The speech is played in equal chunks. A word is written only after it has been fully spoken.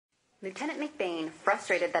Lieutenant McBain,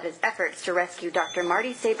 frustrated that his efforts to rescue Dr.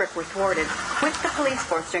 Marty Sabrick were thwarted, whipped the police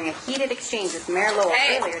force during a heated exchange with Mayor Lowell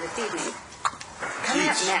earlier this evening. Coming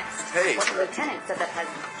up next, what the lieutenant said that has...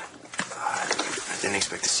 I didn't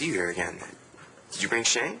expect to see you here again. Did you bring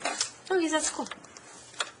Shane? Oh, he's at school.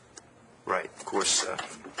 Right, of course.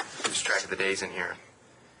 Lose track of the days in here.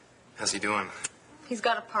 How's he doing? He's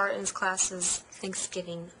got a part in his class's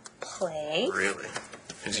Thanksgiving play. Really?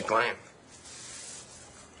 Who's he playing?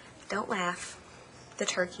 Don't laugh. The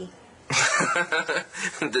turkey.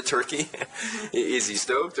 The turkey? Is he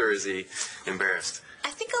stoked or is he embarrassed? I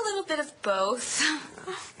think a little bit of both.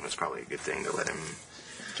 That's probably a good thing to let him...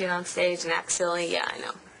 Get on stage and act silly? Yeah, I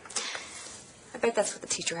know. I bet that's what the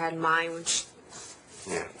teacher had in mind when she...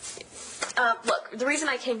 Yeah. Look, the reason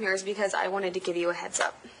I came here is because I wanted to give you a heads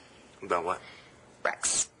up. About what?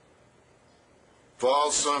 Rex.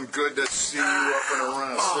 Balsco, good to see you up and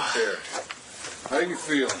around. Sit there. How you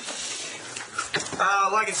feeling?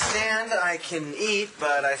 Well, I can stand, I can eat,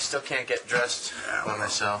 but I still can't get dressed by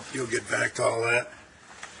myself. You'll get back to all that.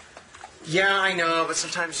 Yeah, I know, but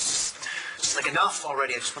sometimes it's just like enough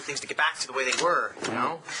already. I just want things to get back to the way they were, you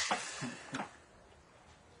know?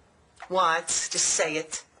 What? Just say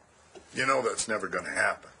it. You know that's never going to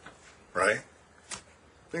happen, right?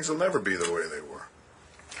 Things will never be the way they were.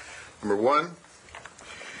 Number one,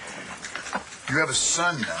 you have a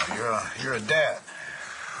son now. You're a dad.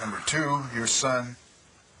 Number two, your son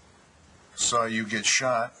saw you get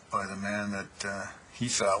shot by the man that he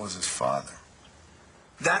thought was his father.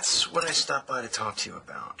 That's what I stopped by to talk to you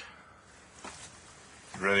about.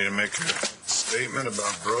 You ready to make a statement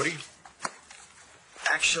about Brody?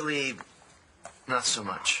 Actually, not so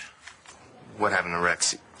much. What happened to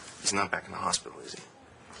Rex? He's not back in the hospital, is he?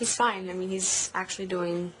 He's fine. I mean, he's actually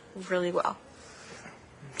doing really well.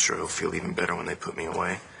 I'm sure he'll feel even better when they put me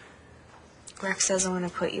away. Rex doesn't want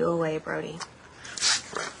to put you away, Brody.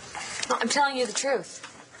 Right. Well, I'm telling you the truth.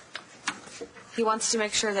 He wants to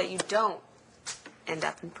make sure that you don't end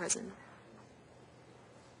up in prison.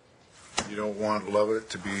 You don't want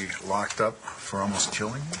Lovett to be locked up for almost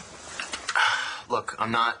killing you? Look,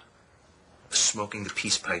 I'm not smoking the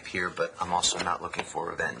peace pipe here, but I'm also not looking for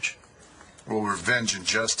revenge. Well, revenge and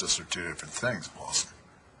justice are two different things, Balsco.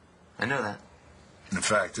 I know that. And the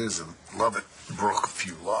fact is that Lovett broke a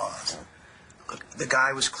few laws. Look, the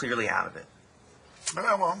guy was clearly out of it.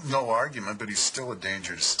 Well, no argument, but he's still a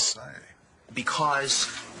danger to society. Because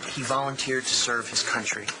he volunteered to serve his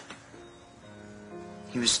country.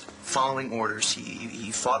 He was following orders.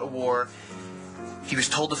 He fought a war. He was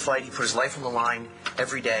told to fight. He put his life on the line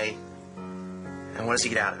every day. And what does he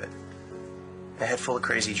get out of it? A head full of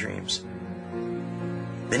crazy dreams.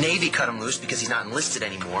 The Navy cut him loose because he's not enlisted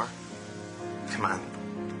anymore. Come on.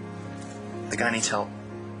 The guy needs help,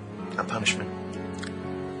 not punishment.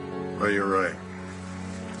 Well, you're right.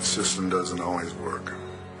 The system doesn't always work.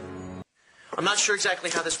 I'm not sure exactly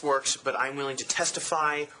how this works, but I'm willing to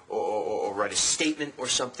testify or write a statement or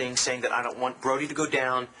something saying that I don't want Brody to go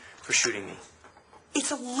down for shooting me.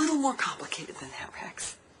 It's a little more complicated than that,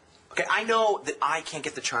 Rex. Okay, I know that I can't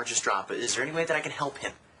get the charges dropped, but is there any way that I can help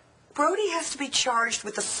him? Brody has to be charged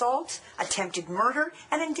with assault, attempted murder,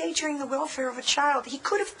 and endangering the welfare of a child. He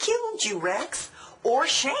could have killed you, Rex, or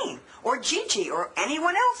Shane, or Gigi, or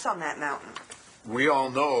anyone else on that mountain. We all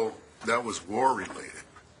know that was war-related.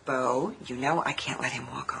 Bo, you know I can't let him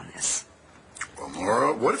walk on this. Well,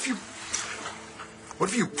 Nora, what if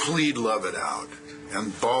you plead Lovett out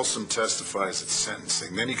and Balsam testifies at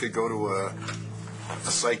sentencing? Then he could go to a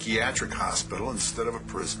psychiatric hospital instead of a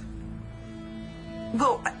prison.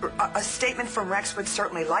 Well, a statement from Rex would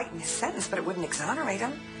certainly lighten his sentence, but it wouldn't exonerate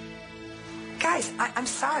him. Guys, I'm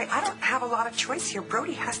sorry. I don't have a lot of choice here.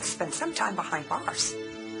 Brody has to spend some time behind bars.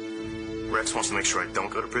 Rex wants to make sure I don't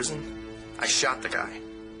go to prison. I shot the guy.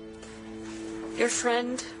 Your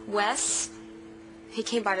friend, Wes, he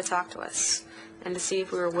came by to talk to us and to see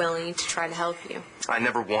if we were willing to try to help you. I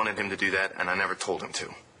never wanted him to do that, and I never told him to.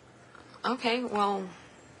 Okay, well,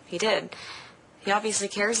 he did. He obviously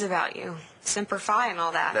cares about you. Semper Fi and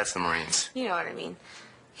all that. That's the Marines. You know what I mean.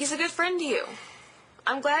 He's a good friend to you.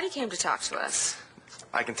 I'm glad he came to talk to us.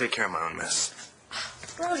 I can take care of my own mess.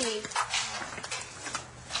 Brody.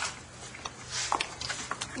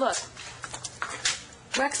 Look.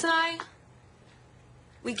 Rex and I,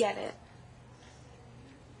 we get it.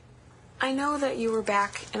 I know that you were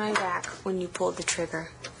back in Iraq when you pulled the trigger.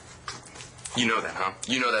 You know that, huh?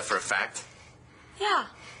 You know that for a fact? Yeah,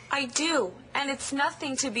 I do. And it's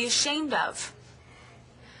nothing to be ashamed of.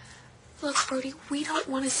 Look, Brody, we don't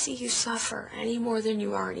want to see you suffer any more than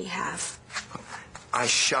you already have. I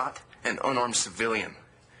shot an unarmed civilian.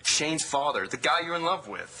 Shane's father, the guy you're in love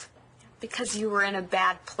with. because you were in a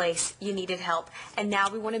bad place. You needed help. And now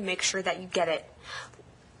we want to make sure that you get it.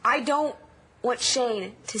 I don't want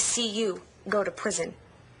Shane to see you go to prison.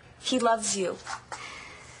 He loves you.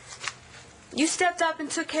 You stepped up and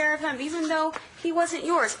took care of him, even though he wasn't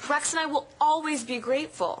yours. Rex and I will always be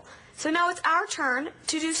grateful. So now it's our turn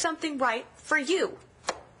to do something right for you.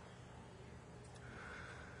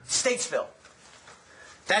 Statesville.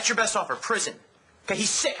 That's your best offer, prison. Okay, he's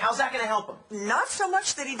sick. How's that going to help him? Not so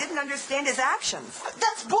much that he didn't understand his actions.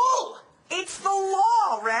 That's bull! It's the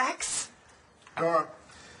law, Rex. Nora,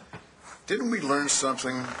 didn't we learn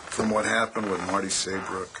something from what happened with Marty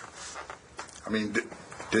Saybrook? I mean,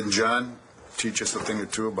 didn't John teach us a thing or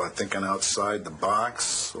two about thinking outside the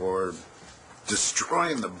box, or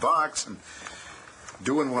destroying the box and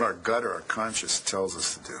doing what our gut or our conscience tells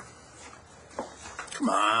us to do? Come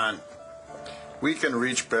on. We can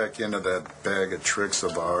reach back into that bag of tricks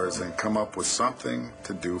of ours and come up with something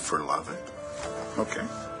to do for loving. Okay?